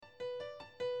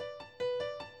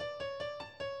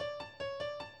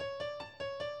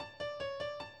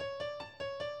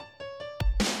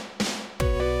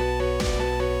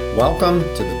Welcome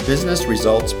to the Business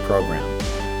Results Program.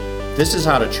 This is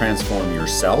how to transform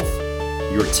yourself,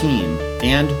 your team,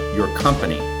 and your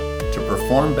company to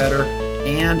perform better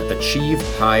and achieve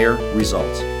higher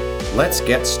results. Let's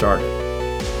get started.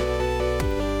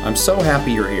 I'm so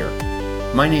happy you're here.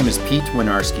 My name is Pete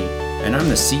Winiarski, and I'm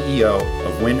the CEO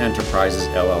of Win Enterprises,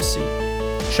 LLC.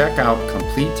 Check out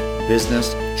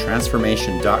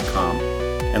CompleteBusinessTransformation.com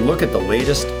and look at the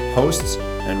latest posts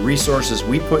and resources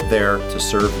we put there to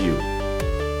serve you.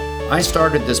 I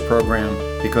started this program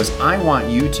because I want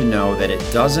you to know that it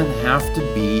doesn't have to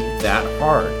be that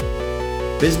hard.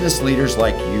 Business leaders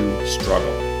like you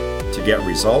struggle to get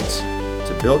results,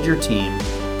 to build your team,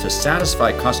 to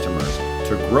satisfy customers,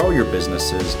 to grow your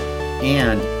businesses,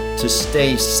 and to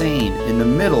stay sane in the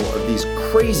middle of these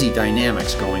crazy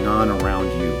dynamics going on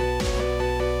around you.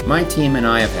 My team and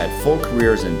I have had full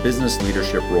careers in business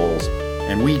leadership roles,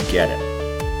 and we get it.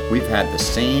 We've had the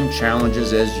same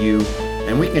challenges as you,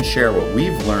 and we can share what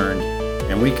we've learned,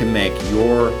 and we can make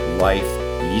your life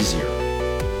easier.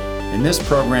 In this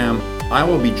program, I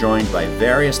will be joined by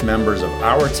various members of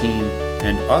our team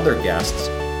and other guests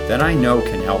that I know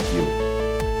can help you.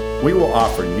 We will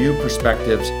offer new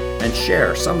perspectives and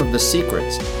share some of the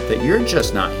secrets that you're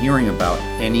just not hearing about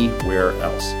anywhere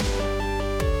else.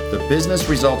 The Business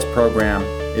Results Program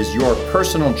is your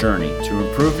personal journey to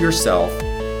improve yourself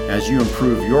as you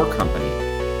improve your company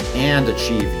and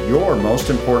achieve your most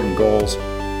important goals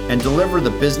and deliver the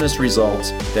business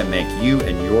results that make you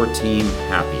and your team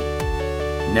happy.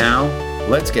 Now,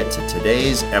 let's get to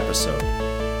today's episode.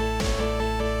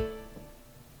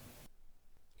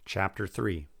 Chapter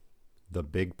 3, The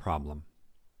Big Problem.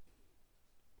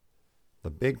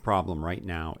 The big problem right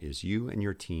now is you and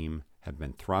your team have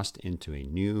been thrust into a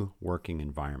new working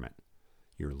environment.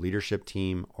 Your leadership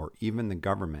team or even the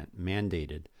government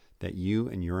mandated that you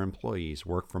and your employees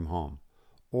work from home,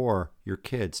 or your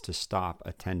kids to stop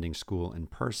attending school in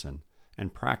person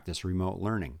and practice remote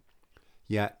learning.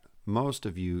 Yet, most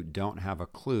of you don't have a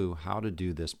clue how to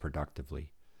do this productively,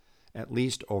 at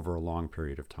least over a long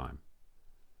period of time.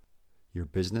 Your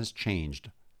business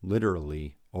changed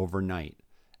literally overnight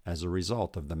as a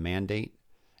result of the mandate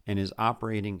and is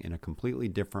operating in a completely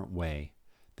different way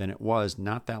than it was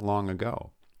not that long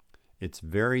ago. It's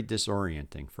very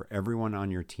disorienting for everyone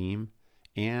on your team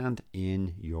and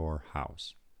in your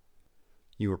house.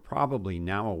 You are probably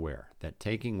now aware that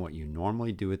taking what you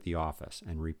normally do at the office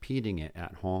and repeating it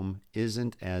at home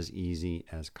isn't as easy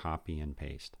as copy and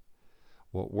paste.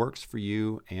 What works for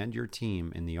you and your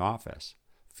team in the office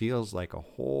feels like a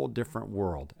whole different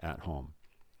world at home.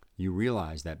 You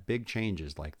realize that big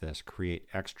changes like this create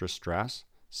extra stress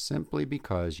simply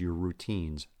because your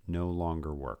routines no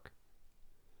longer work.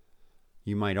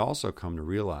 You might also come to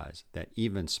realize that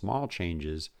even small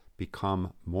changes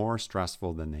become more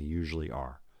stressful than they usually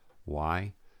are.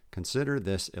 Why? Consider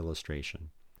this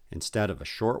illustration. Instead of a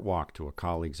short walk to a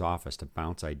colleague's office to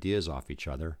bounce ideas off each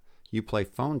other, you play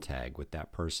phone tag with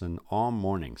that person all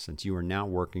morning since you are now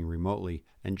working remotely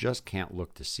and just can't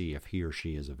look to see if he or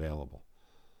she is available.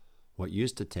 What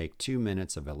used to take 2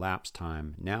 minutes of elapsed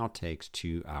time now takes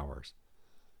 2 hours.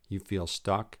 You feel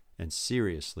stuck and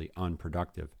seriously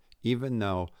unproductive, even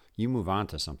though you move on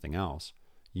to something else.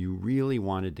 You really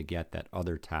wanted to get that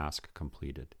other task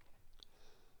completed.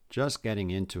 Just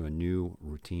getting into a new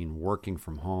routine working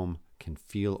from home can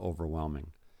feel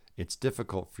overwhelming. It's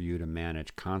difficult for you to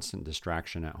manage constant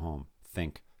distraction at home.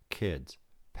 Think kids,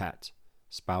 pets,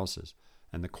 spouses,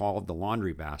 and the call of the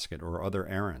laundry basket or other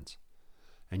errands.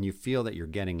 And you feel that you're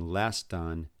getting less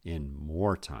done in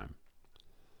more time.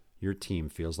 Your team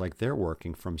feels like they're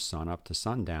working from sunup to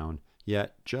sundown,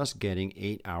 yet just getting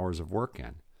 8 hours of work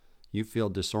in. You feel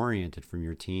disoriented from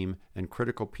your team and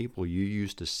critical people you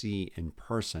used to see in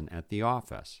person at the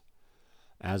office.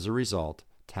 As a result,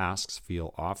 tasks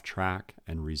feel off track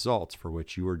and results for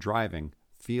which you are driving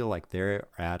feel like they're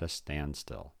at a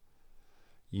standstill.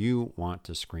 You want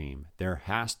to scream, "There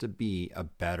has to be a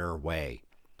better way."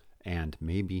 And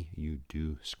maybe you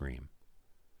do scream.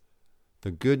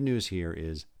 The good news here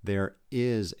is there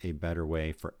is a better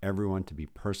way for everyone to be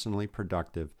personally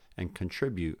productive and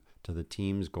contribute to the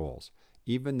team's goals,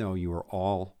 even though you are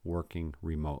all working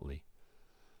remotely.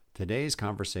 Today's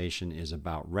conversation is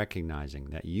about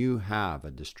recognizing that you have a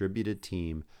distributed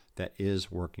team that is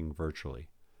working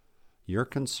virtually. You're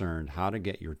concerned how to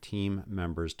get your team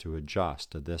members to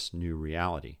adjust to this new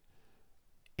reality,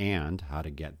 and how to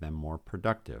get them more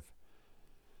productive,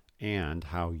 and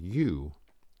how you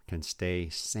can stay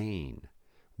sane.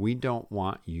 We don't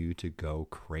want you to go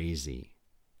crazy.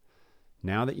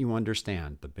 Now that you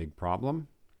understand the big problem,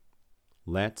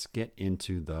 let's get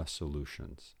into the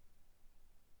solutions.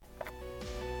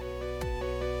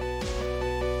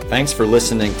 Thanks for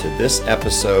listening to this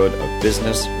episode of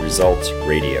Business Results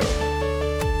Radio.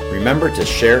 Remember to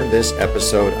share this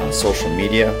episode on social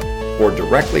media or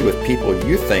directly with people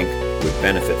you think would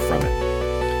benefit from it.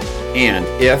 And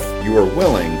if you are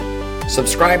willing,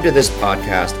 subscribe to this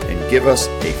podcast and give us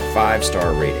a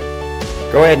 5-star rating.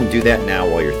 Go ahead and do that now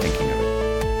while you're thinking of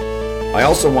it. I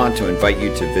also want to invite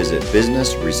you to visit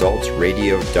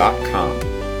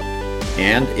businessresultsradio.com.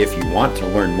 And if you want to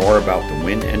learn more about the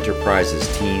Win Enterprises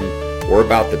team or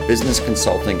about the business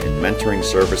consulting and mentoring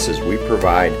services we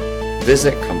provide,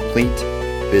 visit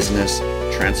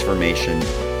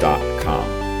CompleteBusinessTransformation.com.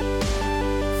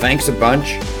 Thanks a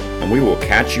bunch, and we will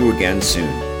catch you again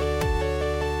soon.